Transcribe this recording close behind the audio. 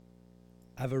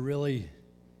I have a really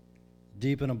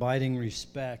deep and abiding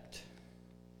respect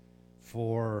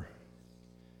for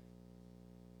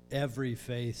every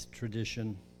faith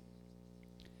tradition.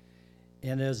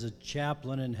 And as a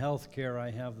chaplain in healthcare, I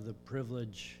have the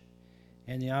privilege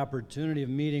and the opportunity of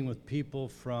meeting with people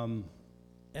from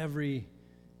every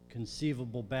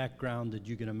conceivable background that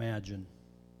you can imagine.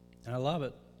 And I love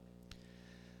it.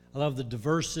 I love the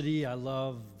diversity. I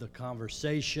love the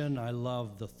conversation. I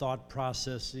love the thought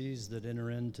processes that enter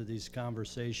into these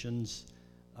conversations.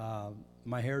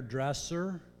 My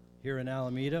hairdresser here in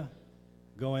Alameda,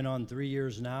 going on 3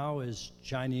 years now, is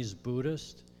Chinese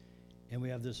Buddhist. And we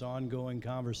have this ongoing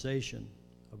conversation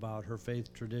about her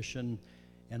faith tradition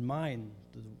and mine.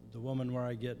 The woman where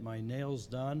I get my nails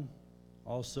done,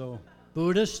 also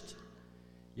Buddhist.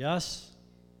 Yes,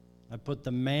 I put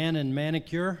the man in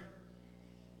manicure.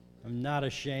 I'm not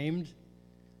ashamed.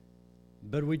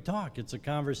 But we talk. It's a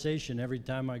conversation every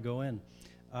time I go in.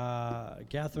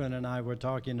 Catherine and I were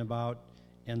talking about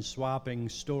and swapping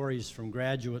stories from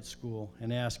graduate school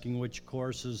and asking which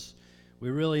courses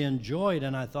we really enjoyed.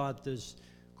 And I thought this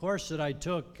course that I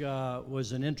took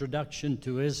was an introduction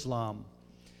to Islam.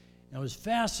 And it was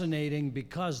fascinating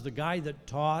because the guy that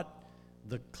taught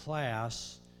the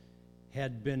class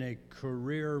had been a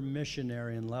career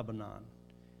missionary in Lebanon.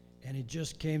 And he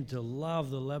just came to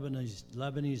love the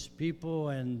Lebanese people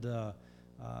and the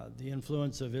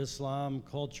influence of Islam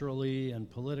culturally and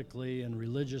politically and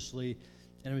religiously.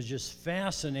 And it was just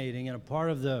fascinating. And a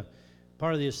part of the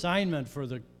assignment for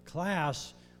the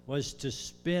class was to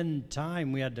spend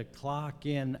time. We had to clock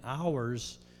in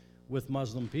hours with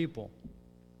Muslim people.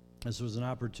 This was an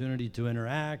opportunity to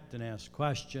interact and ask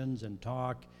questions and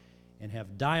talk and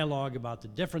have dialogue about the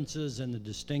differences and the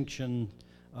distinction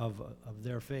of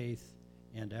their faith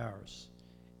and ours.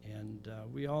 And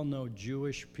we all know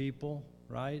Jewish people,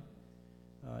 right?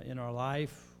 In our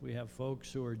life, we have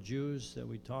folks who are Jews that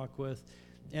we talk with.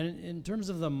 And in terms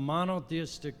of the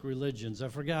monotheistic religions, I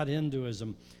forgot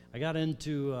Hinduism. I got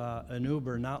into an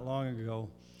Uber not long ago,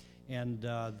 and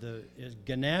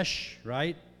Ganesh,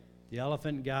 right? The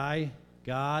elephant guy,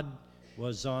 God,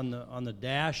 was on the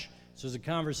dash. So it was a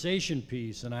conversation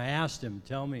piece, and I asked him,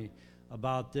 tell me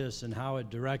about this and how it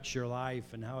directs your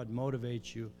life and how it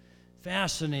motivates you.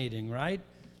 Fascinating, right?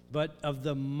 But of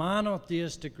the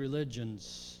monotheistic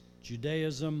religions,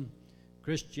 Judaism,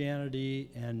 Christianity,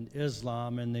 and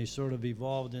Islam, and they sort of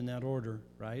evolved in that order,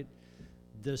 right?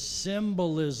 The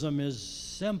symbolism is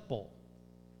simple.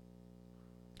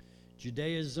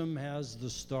 Judaism has the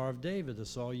Star of David.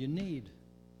 That's all you need,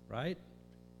 right?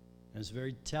 And it's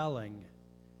very telling,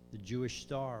 the Jewish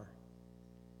star.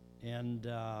 And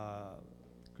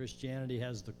Christianity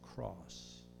has the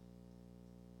cross.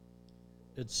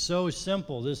 It's so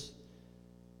simple. This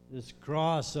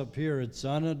cross up here, it's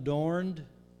unadorned,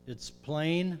 it's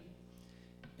plain.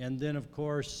 And then, of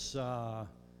course, our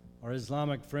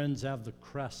Islamic friends have the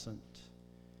crescent.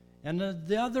 And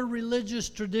the other religious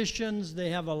traditions, they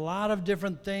have a lot of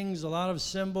different things, a lot of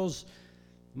symbols.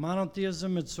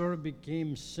 Monotheism, it sort of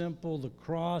became simple. The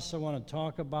cross I want to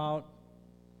talk about.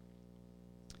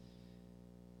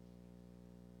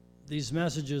 These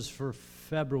messages for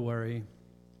February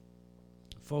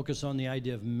focus on the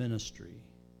idea of ministry.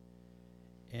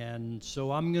 And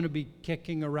so I'm going to be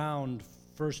kicking around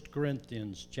 1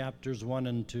 Corinthians chapters 1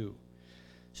 and 2.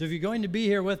 So if you're going to be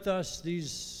here with us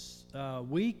these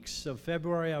weeks of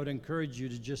February, I would encourage you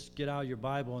to just get out your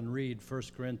Bible and read 1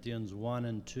 Corinthians 1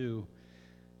 and 2.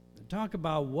 Talk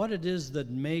about what it is that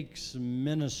makes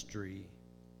ministry.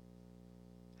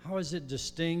 How is it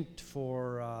distinct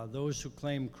for those who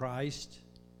claim Christ?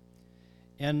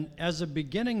 And as a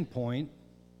beginning point,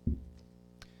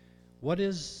 what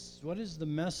is the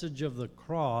message of the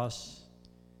cross,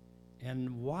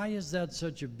 and why is that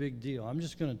such a big deal? I'm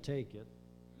just going to take it.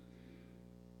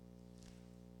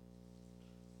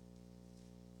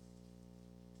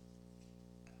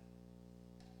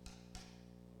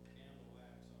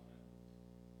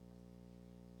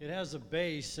 It has a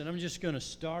base, and I'm just going to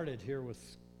start it here with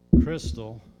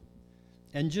crystal,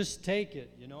 and just take it.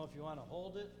 You know, if you want to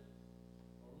hold it,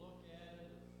 or look at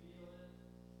it, or feel it,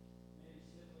 maybe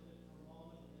sit with it for a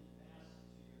moment, and then pass it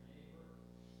to your neighbor.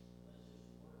 Let's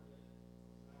just work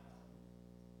it around.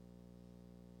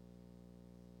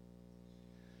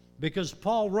 Because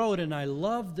Paul wrote, and I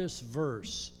love this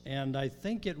verse, and I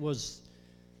think it was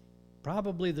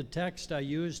probably the text I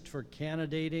used for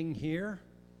candidating here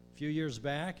a few years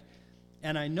back,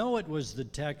 and I know it was the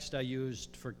text I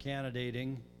used for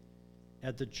candidating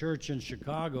at the church in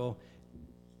Chicago,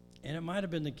 and it might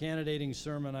have been the candidating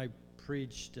sermon I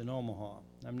preached in Omaha.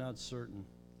 I'm not certain.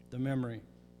 The memory.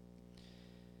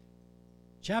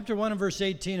 Chapter 1 and verse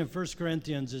 18 of 1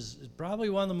 Corinthians is probably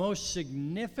one of the most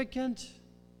significant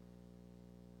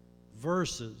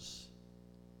verses.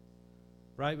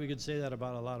 Right? We could say that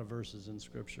about a lot of verses in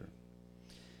Scripture.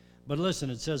 But listen,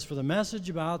 it says, "For the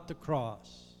message about the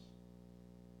cross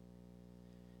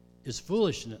is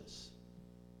foolishness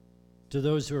to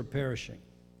those who are perishing.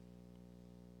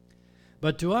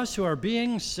 But to us who are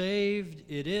being saved,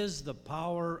 it is the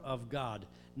power of God."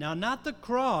 Now, not the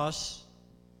cross,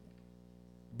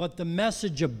 but the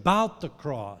message about the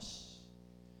cross.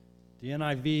 The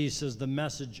NIV says the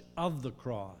message of the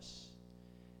cross.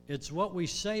 It's what we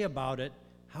say about it,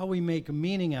 how we make a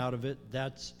meaning out of it,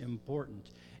 that's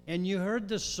important. And you heard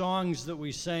the songs that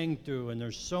we sang through, and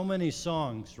there's so many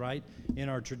songs, right, in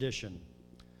our tradition.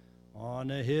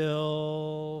 On a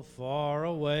hill far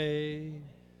away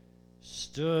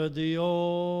stood the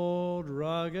old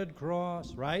rugged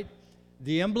cross, right?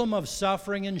 The emblem of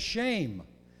suffering and shame.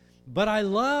 But I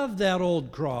love that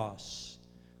old cross,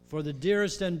 for the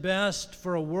dearest and best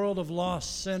for a world of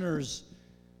lost sinners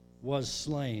was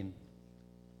slain.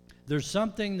 There's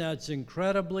something that's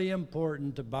incredibly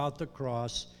important about the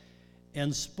cross,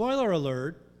 and spoiler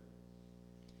alert,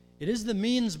 it is the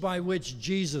means by which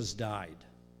Jesus died,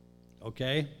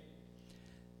 okay?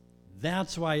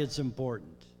 That's why it's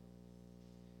important.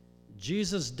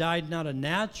 Jesus died not a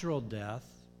natural death,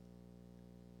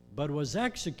 but was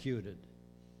executed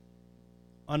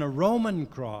on a Roman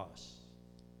cross.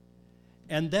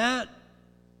 And that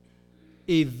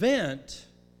event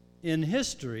in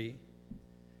history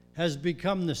has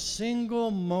become the single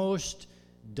most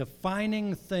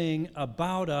defining thing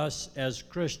about us as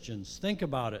Christians. Think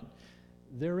about it.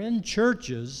 They're in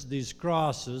churches, these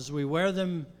crosses. We wear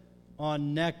them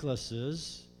on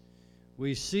necklaces.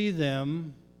 We see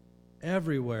them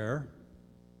everywhere.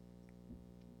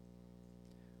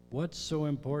 What's so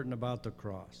important about the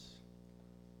cross?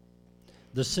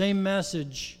 The same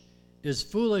message is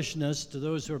foolishness to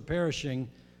those who are perishing,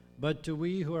 but to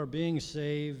we who are being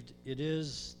saved, it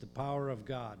is the power of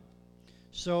God.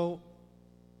 So,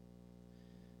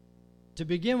 to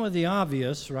begin with the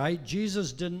obvious, right?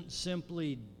 Jesus didn't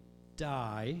simply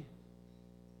die.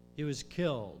 He was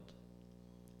killed.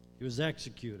 He was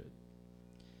executed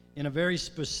in a very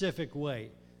specific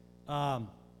way.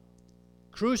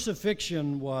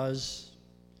 Crucifixion was,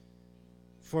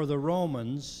 for the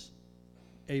Romans,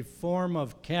 a form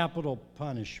of capital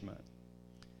punishment.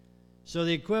 So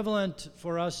the equivalent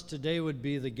for us today would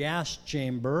be the gas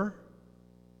chamber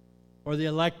or the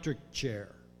electric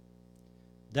chair.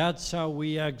 That's how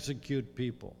we execute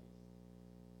people.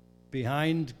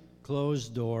 Behind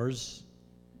closed doors,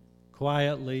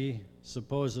 quietly,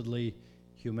 supposedly,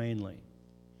 humanely.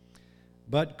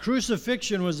 But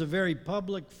crucifixion was a very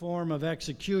public form of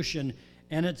execution,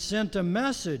 and it sent a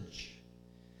message.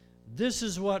 This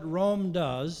is what Rome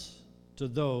does to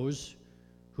those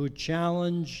who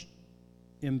challenge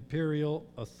imperial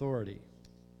authority.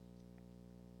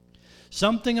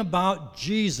 Something about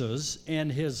Jesus and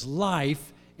his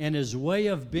life and his way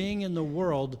of being in the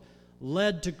world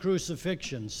led to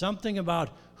crucifixion. Something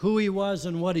about who he was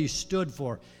and what he stood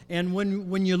for. And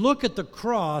when you look at the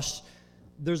cross,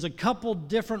 there's a couple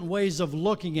different ways of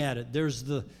looking at it. There's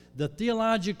the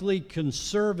theologically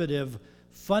conservative,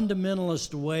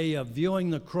 fundamentalist way of viewing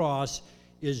the cross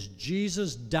is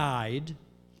Jesus died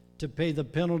to pay the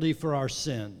penalty for our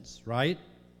sins, right?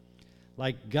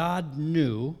 Like God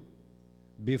knew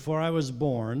before I was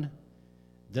born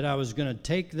that I was going to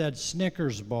take that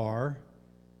Snickers bar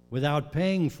without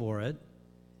paying for it,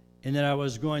 and that I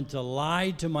was going to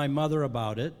lie to my mother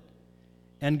about it.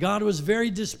 And God was very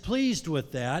displeased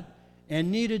with that and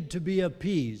needed to be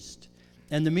appeased.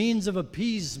 And the means of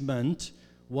appeasement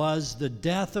was the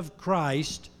death of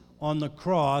Christ on the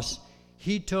cross.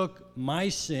 He took my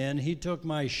sin, he took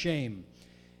my shame.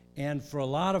 And for a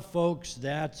lot of folks,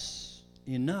 that's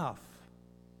enough.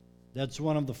 That's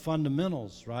one of the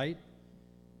fundamentals, right?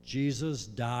 Jesus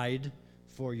died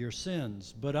for your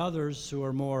sins. But others who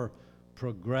are more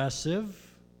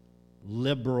progressive,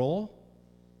 liberal,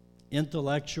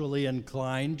 intellectually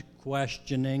inclined,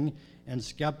 questioning, and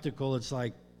skeptical, it's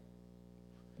like,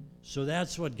 so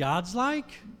that's what God's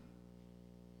like?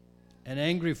 An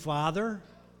angry father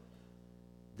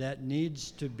that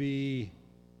needs to be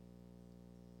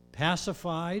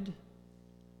pacified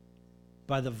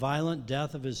by the violent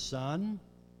death of his son?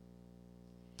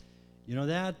 You know,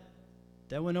 that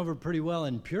went over pretty well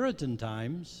in Puritan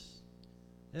times.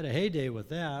 They had a heyday with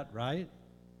that, right?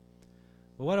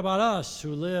 But what about us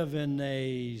who live in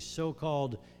a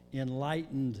so-called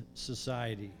enlightened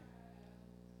society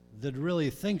that really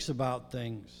thinks about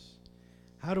things?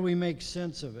 How do we make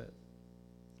sense of it?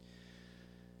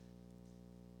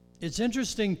 It's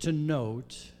interesting to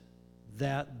note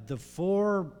that the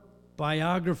four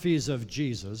biographies of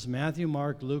Jesus, Matthew,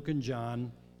 Mark, Luke, and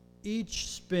John, each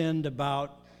spend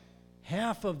about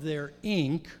half of their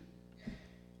ink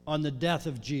on the death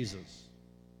of Jesus,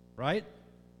 right?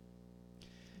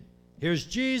 Here's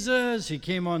Jesus. He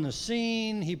came on the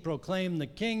scene. He proclaimed the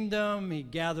kingdom. He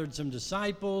gathered some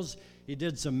disciples. He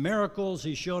did some miracles.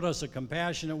 He showed us a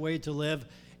compassionate way to live.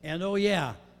 And oh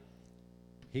yeah,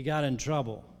 he got in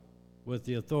trouble with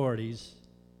the authorities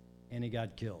and he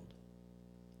got killed.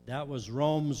 That was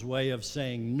Rome's way of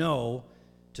saying no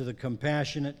to the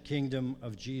compassionate kingdom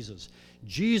of Jesus.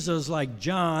 Jesus, like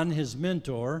John, his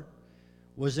mentor,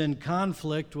 was in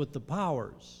conflict with the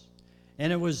powers.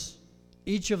 And it was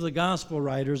each of the gospel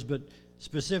writers, but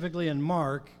specifically in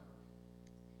Mark,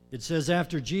 it says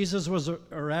after John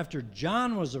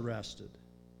was arrested,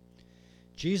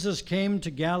 Jesus came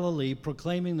to Galilee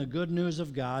proclaiming the good news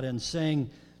of God and saying,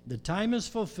 "The time is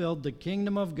fulfilled, the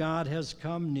kingdom of God has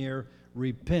come near.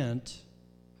 Repent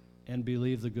and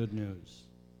believe the good news."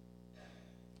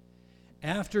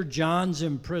 After John's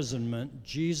imprisonment,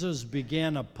 Jesus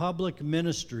began a public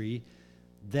ministry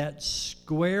that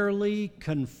squarely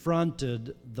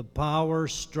confronted the power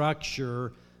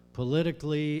structure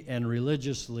politically and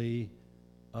religiously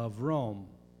of Rome.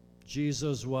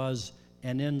 Jesus was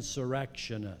an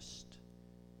insurrectionist.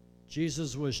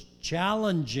 Jesus was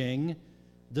challenging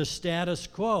the status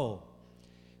quo.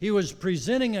 He was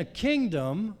presenting a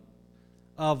kingdom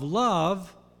of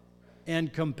love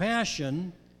and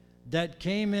compassion that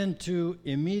came into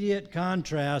immediate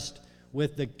contrast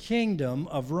with the kingdom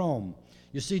of Rome.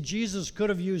 You see, Jesus could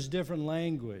have used different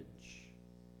language.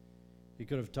 He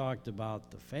could have talked about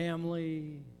the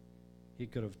family. He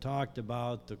could have talked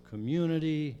about the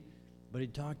community. But he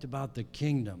talked about the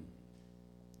kingdom.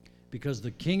 Because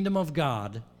the kingdom of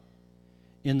God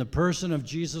in the person of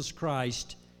Jesus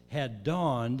Christ had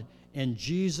dawned, and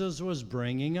Jesus was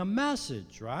bringing a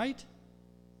message, right?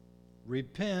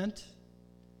 Repent,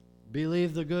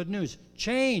 believe the good news.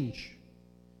 Change.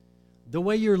 The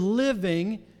way you're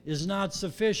living is not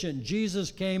sufficient.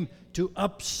 Jesus came to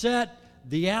upset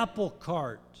the apple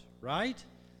cart, right?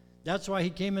 That's why he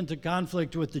came into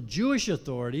conflict with the Jewish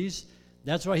authorities.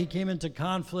 That's why he came into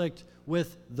conflict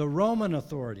with the Roman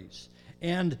authorities.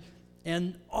 And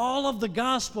all of the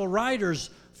gospel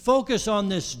writers focus on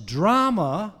this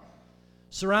drama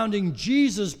surrounding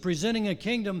Jesus presenting a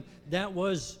kingdom that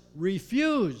was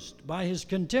refused by his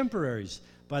contemporaries,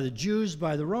 by the Jews,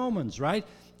 by the Romans, right?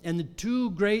 And the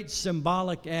two great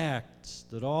symbolic acts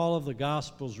that all of the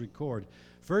Gospels record.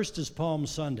 First is Palm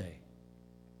Sunday.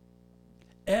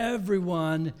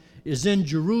 Everyone is in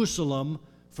Jerusalem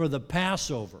for the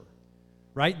Passover,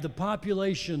 right? The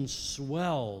population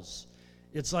swells.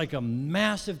 It's like a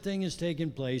massive thing is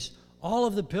taking place. All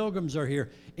of the pilgrims are here.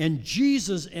 And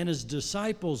Jesus and his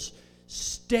disciples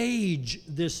stage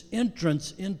this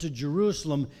entrance into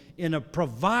Jerusalem in a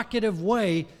provocative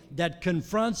way that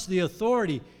confronts the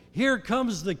authority. Here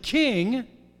comes the king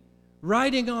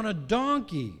riding on a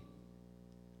donkey.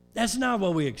 That's not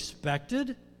what we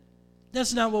expected.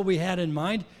 That's not what we had in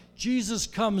mind. Jesus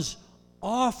comes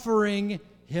offering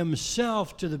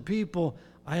himself to the people.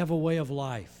 I have a way of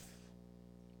life.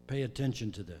 Pay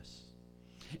attention to this.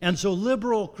 And so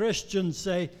liberal Christians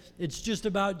say it's just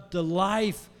about the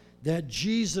life that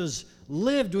Jesus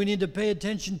lived. We need to pay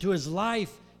attention to his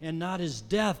life and not his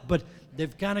death. But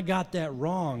they've kind of got that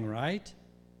wrong, right?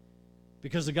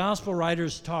 Because the gospel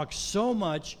writers talk so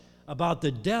much about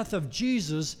the death of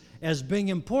Jesus as being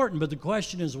important. But the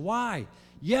question is why?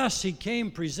 Yes, he came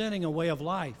presenting a way of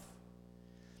life.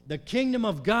 The kingdom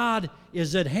of God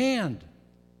is at hand.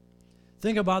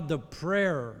 Think about the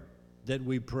prayer that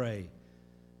we pray.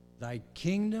 Thy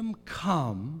kingdom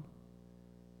come,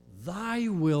 thy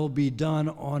will be done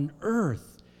on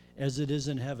earth as it is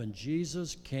in heaven.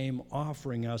 Jesus came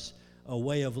offering us a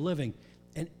way of living.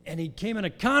 And he came in a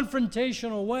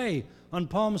confrontational way on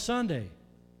Palm Sunday.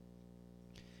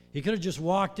 He could have just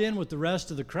walked in with the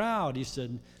rest of the crowd. He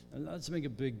said, let's make a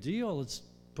big deal. Let's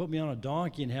put me on a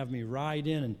donkey and have me ride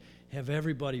in and have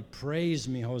everybody praise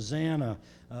me, Hosanna,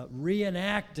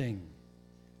 reenacting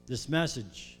this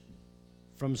message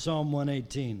from Psalm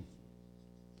 118.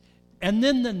 And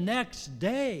then the next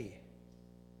day,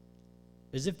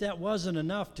 as if that wasn't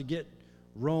enough to get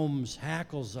Rome's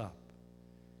hackles up,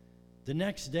 the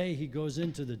next day he goes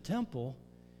into the temple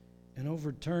and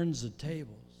overturns the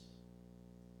tables.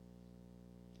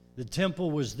 The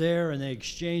temple was there and they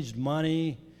exchanged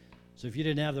money. So if you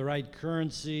didn't have the right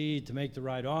currency to make the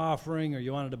right offering, or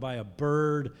you wanted to buy a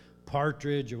bird,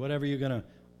 partridge, or whatever you're going to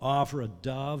offer, a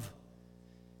dove,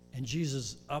 And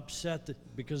Jesus, upset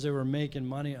because they were making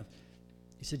money,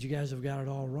 he said, you guys have got it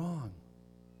all wrong.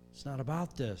 It's not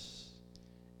about this.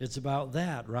 It's about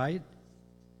that, right?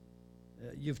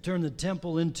 You've turned the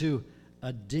temple into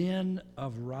a den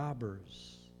of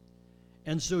robbers.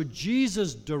 And so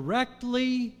Jesus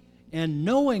directly and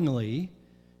knowingly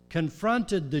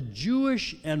confronted the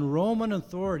Jewish and Roman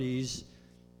authorities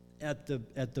at the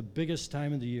biggest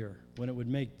time of the year, when it would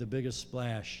make the biggest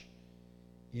splash,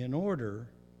 in order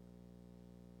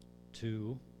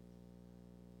to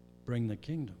bring the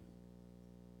kingdom.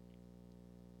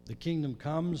 The kingdom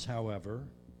comes, however,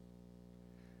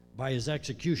 by his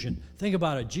execution. Think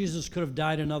about it. Jesus could have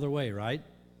died another way, right?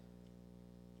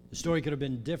 The story could have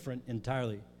been different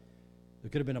entirely. There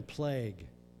could have been a plague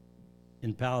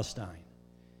in Palestine,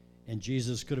 and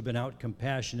Jesus could have been out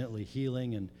compassionately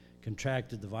healing and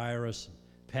contracted the virus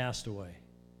and passed away.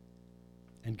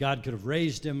 And God could have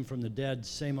raised him from the dead,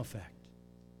 same effect.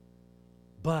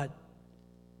 But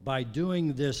by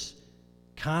doing this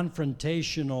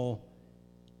confrontational,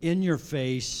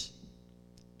 in-your-face,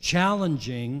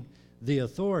 challenging the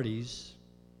authorities,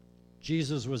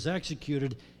 Jesus was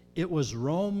executed. It was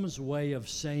Rome's way of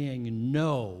saying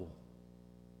no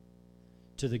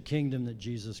to the kingdom that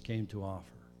Jesus came to offer.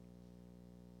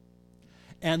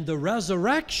 And the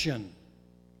resurrection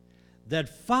that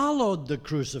followed the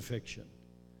crucifixion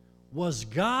was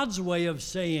God's way of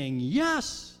saying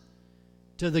yes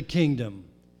to the kingdom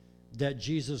that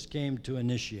Jesus came to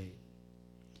initiate.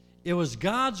 It was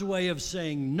God's way of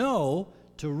saying no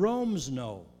to Rome's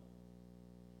no.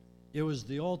 It was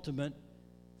the ultimate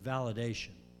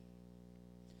validation.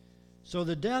 So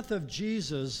the death of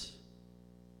Jesus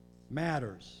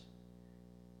matters.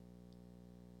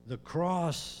 The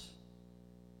cross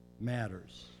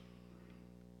matters.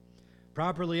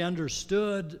 Properly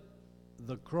understood,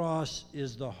 the cross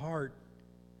is the heart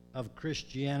of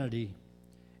Christianity,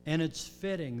 and it's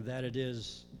fitting that it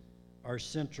is our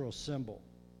central symbol.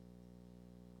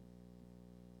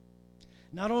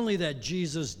 Not only that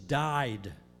Jesus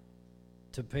died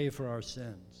to pay for our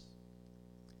sins,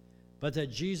 but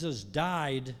that Jesus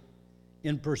died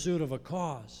in pursuit of a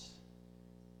cause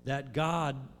that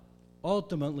God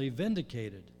ultimately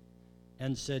vindicated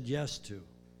and said yes to.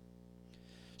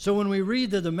 So when we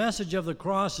read that the message of the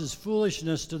cross is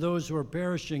foolishness to those who are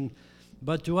perishing,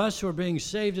 but to us who are being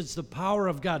saved, it's the power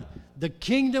of God. The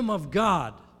kingdom of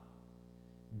God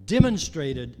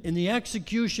demonstrated in the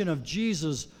execution of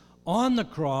Jesus on the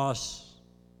cross,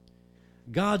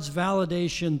 God's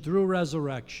validation through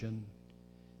resurrection,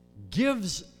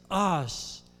 gives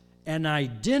us an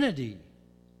identity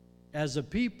as a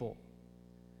people,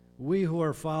 we who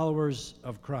are followers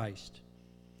of Christ.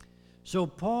 So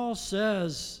Paul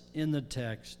says in the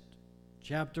text,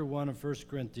 chapter 1 of 1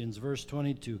 Corinthians, verse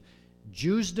 22,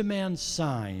 Jews demand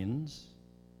signs,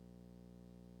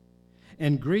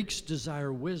 and Greeks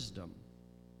desire wisdom,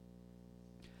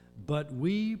 but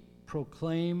we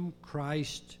proclaim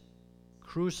Christ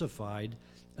crucified,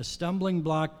 a stumbling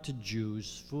block to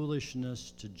Jews,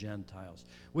 foolishness to Gentiles.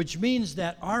 Which means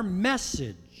that our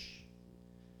message,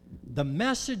 the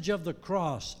message of the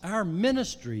cross, our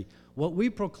ministry, what we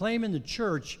proclaim in the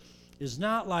church is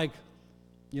not like,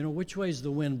 which way's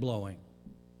the wind blowing?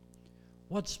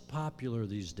 What's popular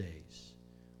these days?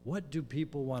 What do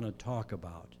people want to talk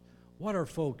about? What are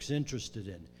folks interested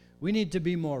in? We need to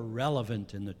be more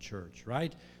relevant in the church,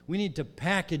 right? We need to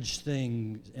package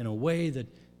things in a way that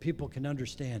people can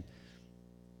understand.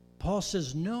 Paul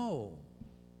says, no,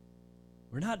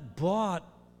 we're not bought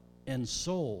and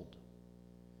sold.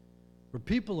 We're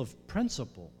people of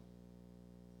principle.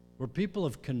 We're people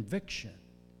of conviction.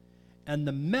 And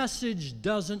the message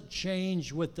doesn't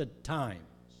change with the times.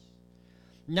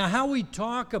 Now, how we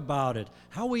talk about it,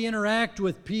 how we interact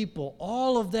with people,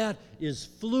 all of that is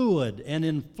fluid and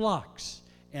in flux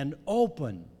and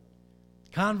open.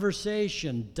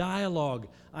 Conversation, dialogue,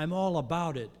 I'm all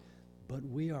about it. But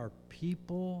we are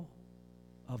people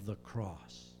of the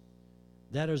cross.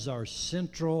 That is our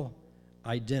central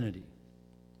identity.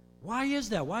 Why is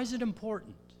that? Why is it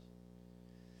important?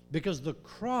 Because the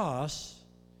cross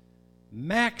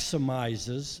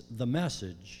maximizes the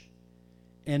message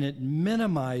and it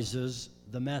minimizes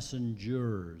the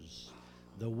messengers,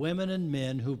 the women and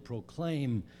men who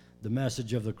proclaim the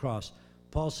message of the cross.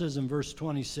 Paul says in verse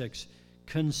 26,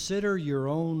 consider your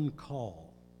own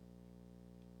call.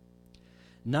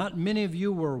 Not many of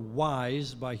you were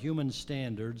wise by human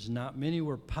standards. Not many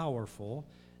were powerful.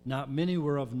 Not many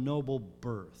were of noble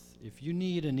birth. If you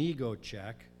need an ego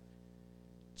check,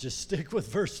 just stick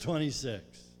with verse 26.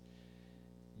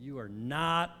 You are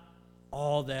not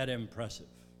all that impressive.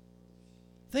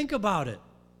 Think about it.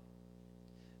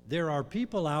 there are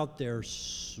people out there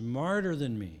smarter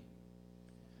than me,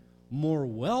 more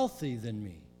wealthy than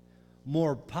me,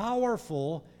 more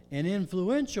powerful and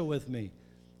influential with me.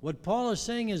 What Paul is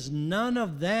saying is none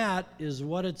of that is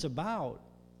what it's about.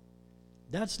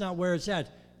 That's not where it's at.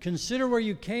 Consider where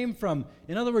you came from.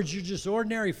 In other words, you're just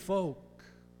ordinary folk.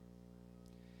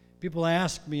 People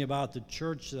ask me about the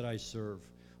church that I serve.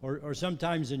 Or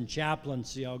sometimes in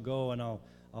chaplaincy, I'll go and I'll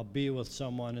be with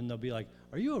someone and they'll be like,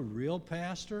 "Are you a real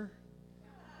pastor?"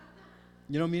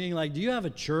 You know, meaning like, "Do you have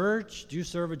a church? Do you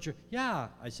serve a church?" "Yeah,"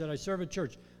 I said, "I serve a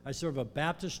church. I serve a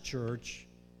Baptist church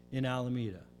in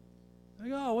Alameda." I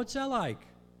go, "Oh, what's that like?"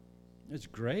 "It's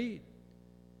great.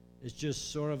 It's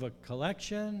just sort of a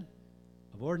collection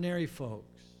of ordinary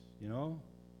folks, you know,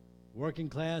 working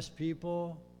class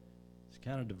people. It's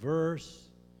kind of diverse,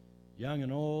 young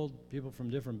and old, people from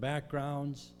different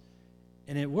backgrounds.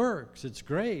 And it works. It's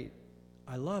great.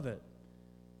 I love it.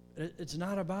 It's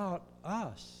not about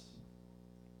us.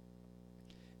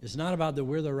 It's not about that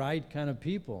we're the right kind of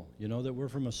people, you know, that we're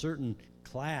from a certain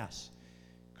class.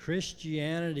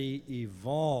 Christianity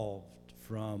evolved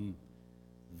from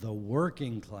the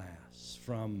working class,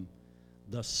 from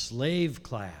the slave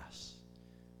class,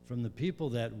 from the people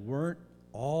that weren't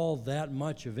all that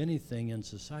much of anything in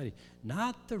society.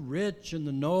 Not the rich and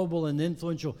the noble and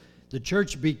influential. The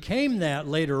church became that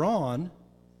later on.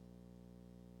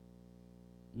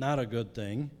 Not a good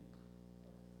thing,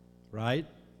 right?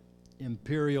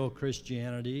 Imperial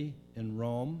Christianity in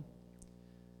Rome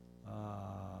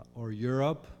or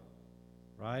Europe,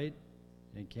 right?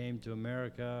 And came to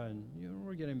America, and you know,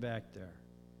 we're getting back there.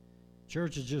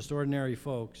 Church is just ordinary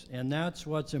folks, and that's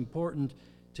what's important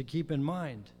to keep in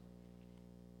mind,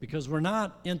 because we're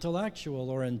not intellectual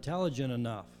or intelligent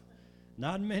enough.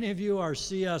 Not many of you are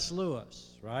C.S.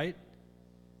 Lewis, right?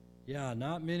 Yeah,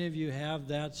 not many of you have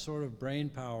that sort of brain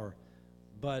power,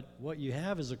 but what you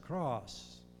have is a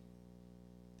cross,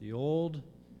 the old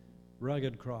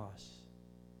rugged cross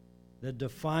that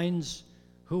defines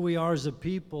who we are as a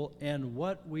people and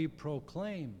what we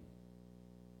proclaim.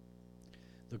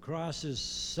 The cross is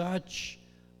such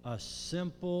a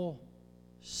simple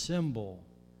symbol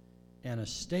and a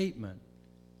statement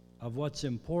of what's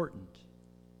important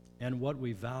and what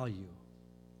we value.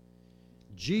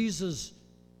 Jesus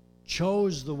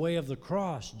chose the way of the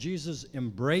cross. Jesus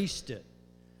embraced it.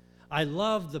 I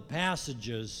love the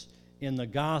passages in the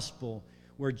gospel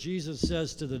where Jesus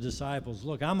says to the disciples,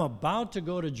 "Look, I'm about to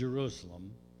go to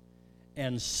Jerusalem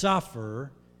and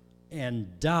suffer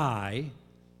and die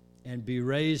and be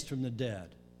raised from the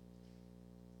dead."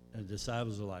 And the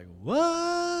disciples are like,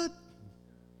 "What?"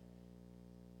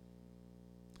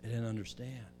 They didn't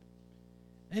understand.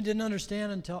 They didn't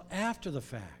understand until after the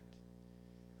fact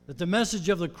that the message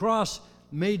of the cross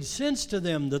made sense to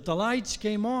them, that the lights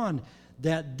came on,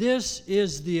 that this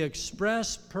is the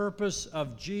express purpose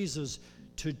of Jesus,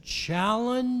 to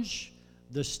challenge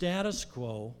the status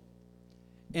quo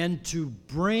and to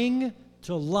bring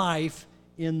to life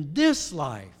in this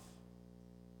life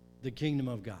the kingdom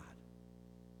of God.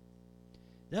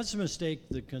 That's a mistake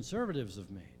the conservatives have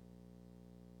made.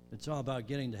 It's all about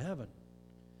getting to heaven.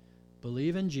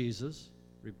 Believe in Jesus,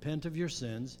 repent of your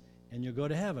sins, and you'll go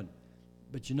to heaven.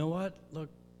 But you know what? Look,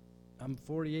 I'm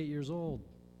 48 years old.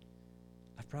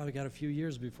 I've probably got a few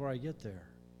years before I get there.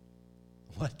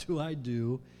 What do I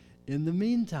do in the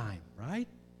meantime, right?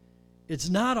 It's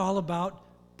not all about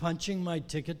punching my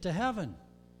ticket to heaven.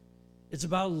 It's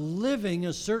about living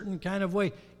a certain kind of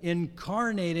way,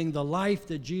 incarnating the life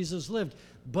that Jesus lived.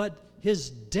 But his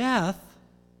death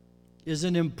is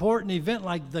an important event,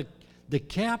 like the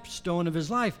capstone of his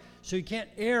life. So you can't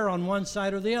err on one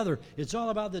side or the other. It's all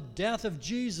about the death of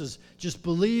Jesus. Just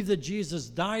believe that Jesus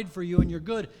died for you and you're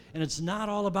good. And it's not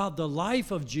all about the life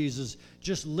of Jesus.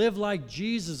 Just live like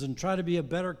Jesus and try to be a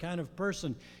better kind of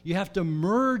person. You have to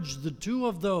merge the two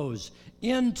of those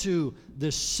into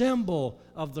the symbol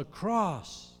of the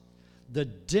cross. The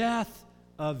death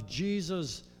of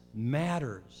Jesus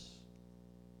matters.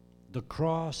 The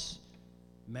cross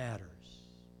matters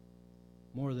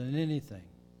more than anything.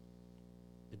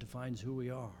 It defines who we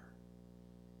are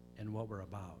and what we're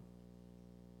about.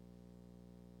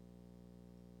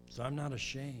 So I'm not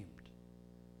ashamed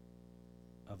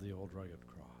of the old rugged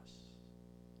cross.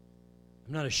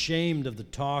 I'm not ashamed of the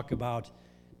talk about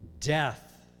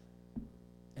death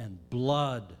and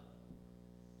blood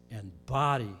and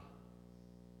body,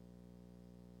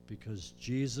 because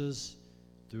Jesus,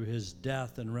 through his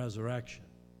death and resurrection,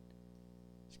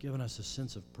 has given us a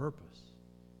sense of purpose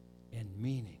and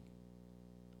meaning.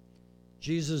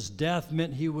 Jesus' death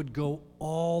meant he would go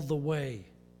all the way.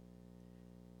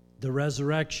 The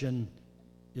resurrection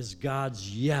is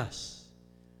God's yes,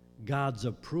 God's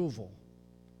approval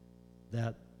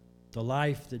that the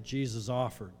life that Jesus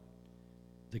offered,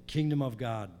 the kingdom of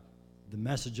God, the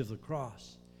message of the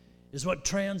cross, is what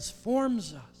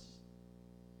transforms us,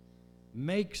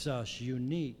 makes us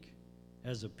unique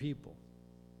as a people.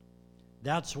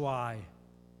 That's why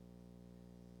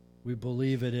we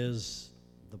believe it is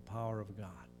the power of God.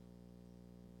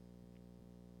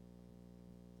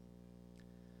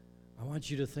 I want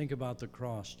you to think about the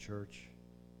cross, church.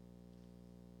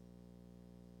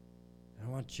 I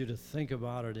want you to think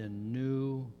about it in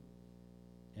new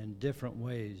and different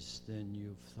ways than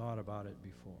you've thought about it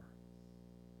before.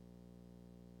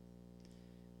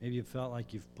 Maybe you felt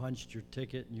like you've punched your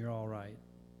ticket and you're all right.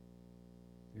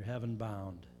 You're heaven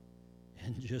bound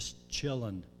and just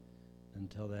chilling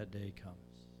until that day comes.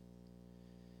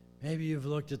 Maybe you've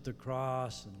looked at the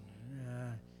cross and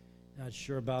not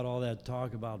sure about all that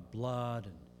talk about blood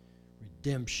and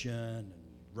redemption and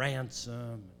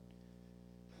ransom.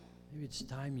 Maybe it's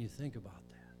time you think about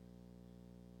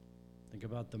that. Think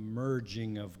about the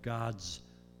merging of God's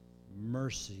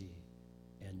mercy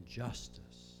and justice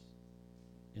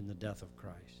in the death of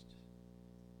Christ.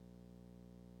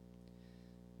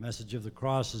 The message of the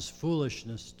cross is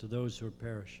foolishness to those who are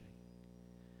perishing.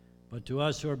 But to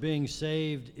us who are being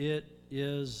saved, it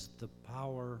is the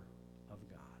power of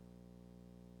God.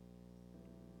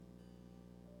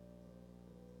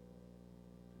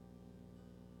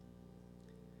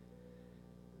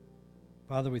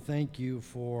 Father, we thank you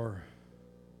for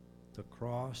the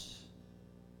cross,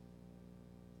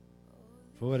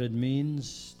 for what it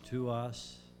means to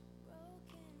us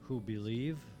who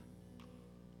believe,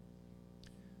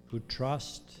 who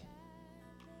trust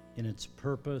in its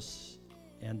purpose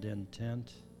and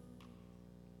intent,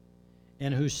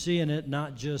 and who see in it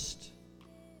not just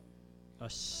a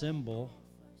symbol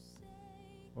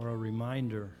or a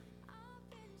reminder,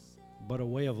 but a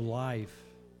way of life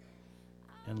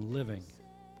and living.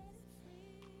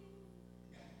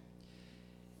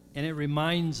 And it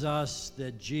reminds us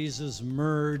that Jesus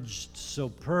merged so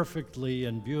perfectly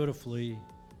and beautifully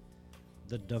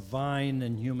the divine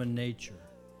and human nature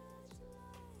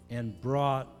and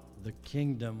brought the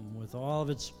kingdom with all of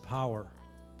its power,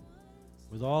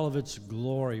 with all of its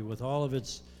glory, with all of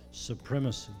its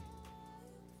supremacy,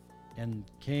 and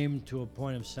came to a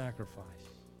point of sacrifice.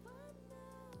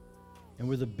 And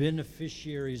we're the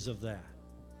beneficiaries of that.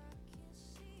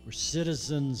 We're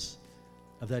citizens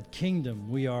of that kingdom.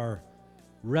 We are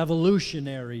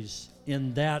revolutionaries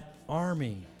in that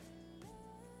army.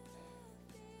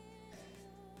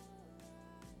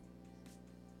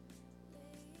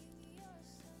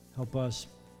 Help us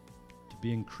to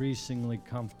be increasingly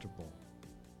comfortable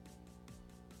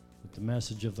with the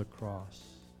message of the cross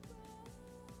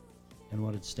and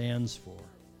what it stands for.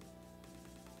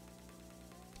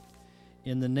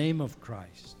 In the name of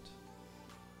Christ,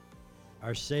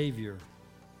 our Savior,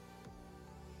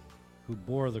 who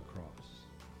bore the cross.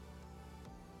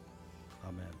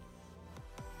 Amen.